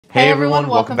Hey everyone,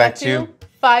 welcome back to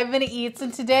 5-Minute Eats,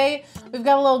 and today we've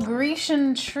got a little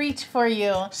Grecian treat for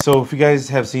you. So if you guys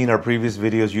have seen our previous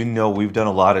videos, you know we've done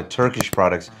a lot of Turkish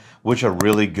products, which are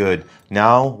really good.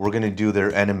 Now we're gonna do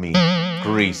their enemy,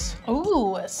 Greece.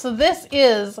 Ooh, so this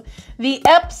is the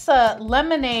Epsa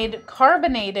lemonade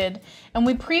carbonated, and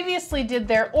we previously did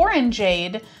their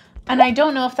Orangeade, and I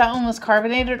don't know if that one was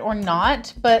carbonated or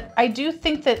not, but I do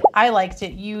think that I liked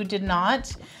it, you did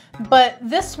not. But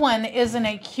this one is in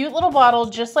a cute little bottle,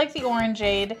 just like the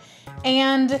Orangeade,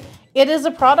 and it is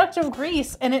a product of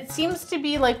Greece, and it seems to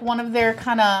be like one of their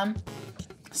kind of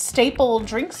staple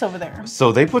drinks over there.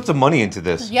 So they put some money into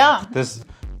this. Yeah. This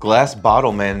glass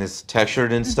bottle, man, is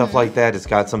textured and stuff like that. It's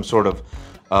got some sort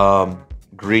of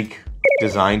Greek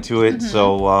design to it.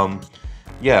 So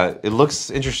yeah, it looks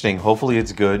interesting. Hopefully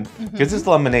it's good. Because it's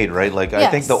lemonade, right? Like,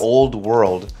 I think the old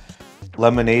world,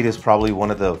 lemonade is probably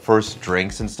one of the first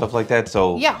drinks and stuff like that.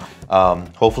 So yeah,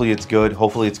 hopefully it's good.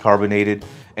 Hopefully it's carbonated.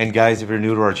 And guys, if you're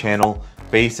new to our channel,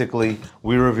 basically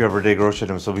we review everyday grocery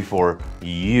items. So before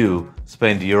you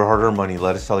spend your hard-earned money,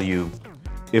 let us tell you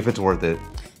if it's worth it.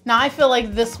 Now I feel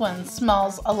like this one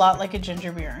smells a lot like a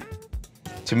ginger beer.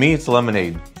 To me, it's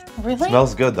lemonade. Really? It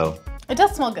smells good though. It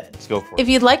does smell good. Let's go for it. If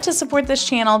you'd like to support this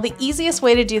channel, the easiest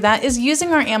way to do that is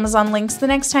using our Amazon links the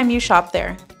next time you shop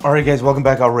there. All right, guys, welcome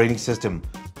back. Our rating system.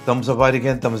 Thumbs up right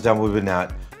again, thumbs down we would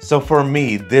not. So for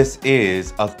me, this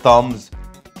is a thumbs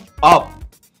up.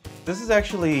 This is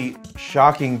actually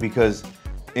shocking because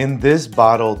in this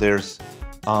bottle, there's,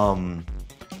 I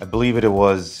believe it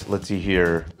was, let's see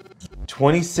here,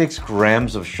 26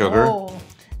 grams of sugar. Oh.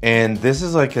 And this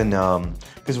is like an,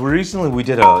 because we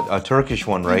did a Turkish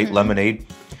one, right? Lemonade.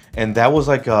 And that was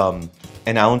like an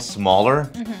ounce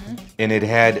smaller. And it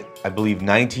had, I believe,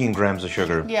 19 grams of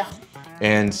sugar. Yeah.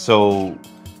 And so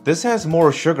this has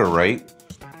more sugar, right?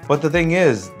 But the thing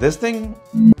is, this thing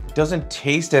doesn't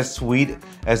taste as sweet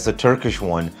as the Turkish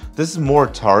one. This is more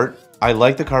tart. I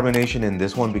like the carbonation in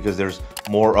this one because there's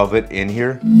more of it in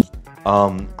here.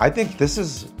 I think this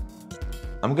is,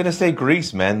 I'm gonna say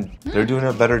Greece, man. They're doing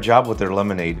a better job with their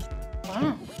lemonade.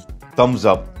 Wow. Thumbs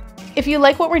up. If you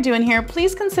like what we're doing here,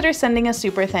 please consider sending a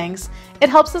super thanks. It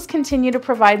helps us continue to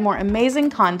provide more amazing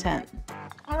content.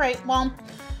 All right, well,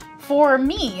 for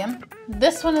me,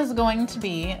 this one is going to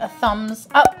be a thumbs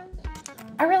up.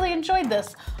 I really enjoyed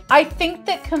this. I think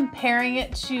that comparing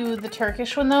it to the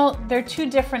Turkish one, though, they're two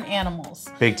different animals.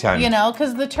 Big time. You know,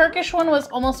 because the Turkish one was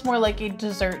almost more like a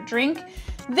dessert drink.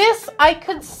 This I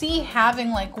could see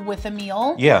having like with a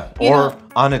meal. Yeah, or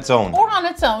on its own. Or on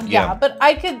its own, yeah. But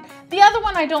I could, the other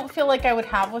one I don't feel like I would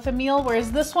have with a meal,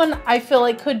 whereas this one I feel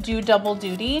like could do double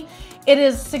duty. It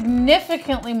is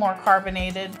significantly more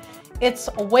carbonated.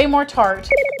 It's way more tart,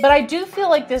 but I do feel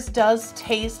like this does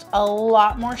taste a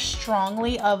lot more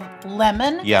strongly of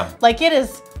lemon. Yeah. Like it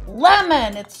is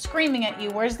lemon, it's screaming at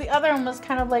you, whereas the other one was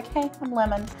kind of like, hey, I'm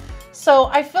lemon. So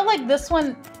I feel like this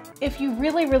one, if you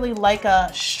really, really like a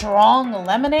strong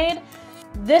lemonade,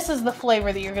 this is the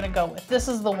flavor that you're gonna go with. This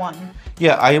is the one.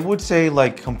 Yeah, I would say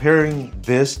like comparing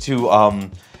this to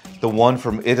the one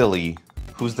from Italy.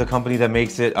 Who's the company that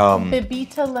makes it?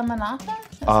 Bibita Limonata?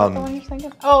 Is that the one you're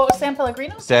thinking? Oh, San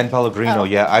Pellegrino? San Pellegrino,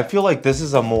 yeah. I feel like this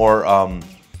is a more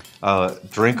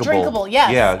drinkable. Drinkable,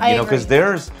 yes. Yeah, you know, because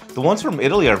the ones from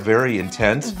Italy are very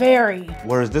intense. Very.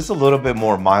 Whereas this is a little bit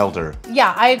more milder.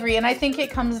 Yeah, I agree. And I think it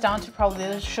comes down to probably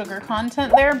the sugar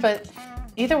content there. But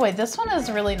either way, this one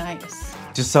is really nice.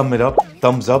 To sum it up,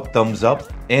 thumbs up, thumbs up.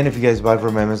 And if you guys buy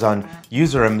from Amazon,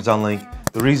 use our Amazon link.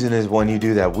 The reason is when you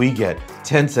do that, we get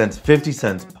 10 cents, 50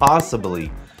 cents,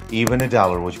 possibly even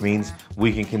 $1, which means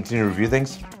we can continue to review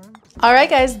things. All right,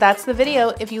 guys, that's the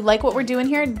video. If you like what we're doing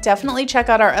here, definitely check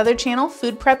out our other channel,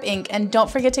 Food Prep Inc. And don't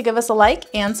forget to give us a like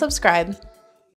and subscribe.